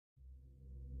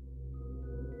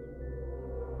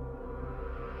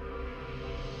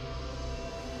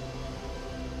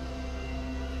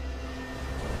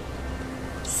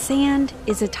Sand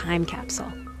is a time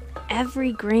capsule.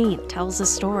 Every grain tells a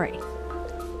story.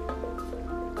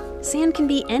 Sand can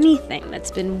be anything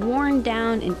that's been worn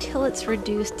down until it's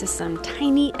reduced to some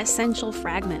tiny essential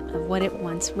fragment of what it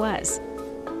once was.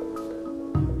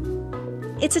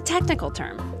 It's a technical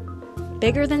term.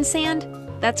 Bigger than sand,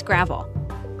 that's gravel.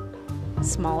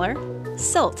 Smaller,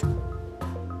 silt.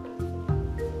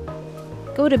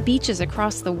 Go to beaches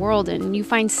across the world and you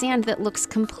find sand that looks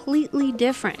completely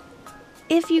different.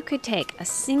 If you could take a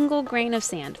single grain of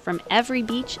sand from every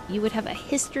beach, you would have a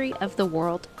history of the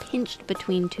world pinched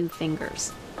between two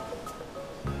fingers.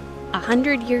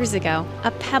 100 years ago,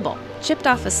 a pebble chipped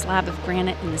off a slab of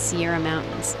granite in the Sierra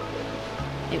Mountains.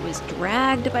 It was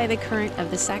dragged by the current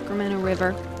of the Sacramento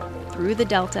River through the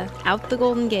Delta, out the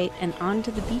Golden Gate, and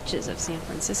onto the beaches of San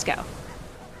Francisco.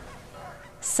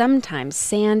 Sometimes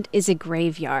sand is a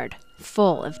graveyard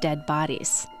full of dead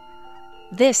bodies.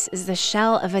 This is the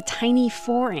shell of a tiny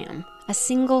foram, a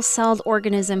single-celled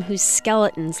organism whose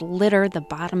skeletons litter the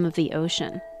bottom of the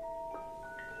ocean.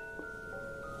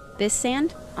 This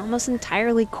sand, almost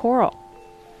entirely coral.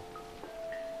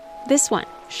 This one,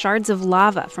 shards of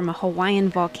lava from a Hawaiian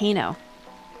volcano.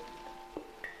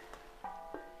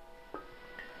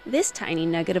 This tiny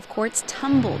nugget of quartz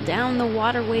tumbled down the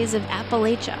waterways of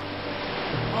Appalachia,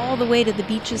 all the way to the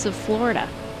beaches of Florida.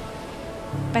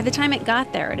 By the time it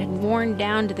got there, it had worn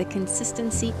down to the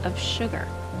consistency of sugar.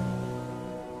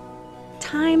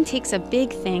 Time takes a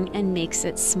big thing and makes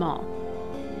it small.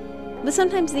 But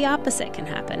sometimes the opposite can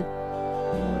happen.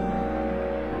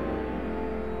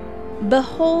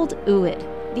 Behold Uid,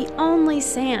 the only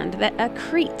sand that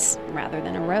accretes rather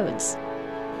than erodes.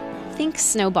 Think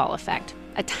snowball effect.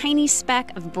 A tiny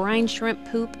speck of brine shrimp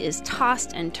poop is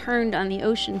tossed and turned on the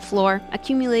ocean floor,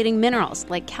 accumulating minerals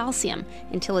like calcium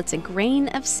until it's a grain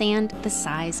of sand the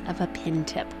size of a pin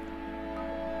tip.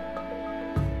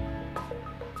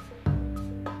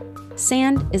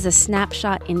 Sand is a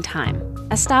snapshot in time,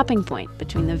 a stopping point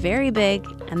between the very big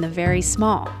and the very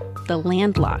small, the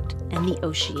landlocked and the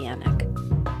oceanic.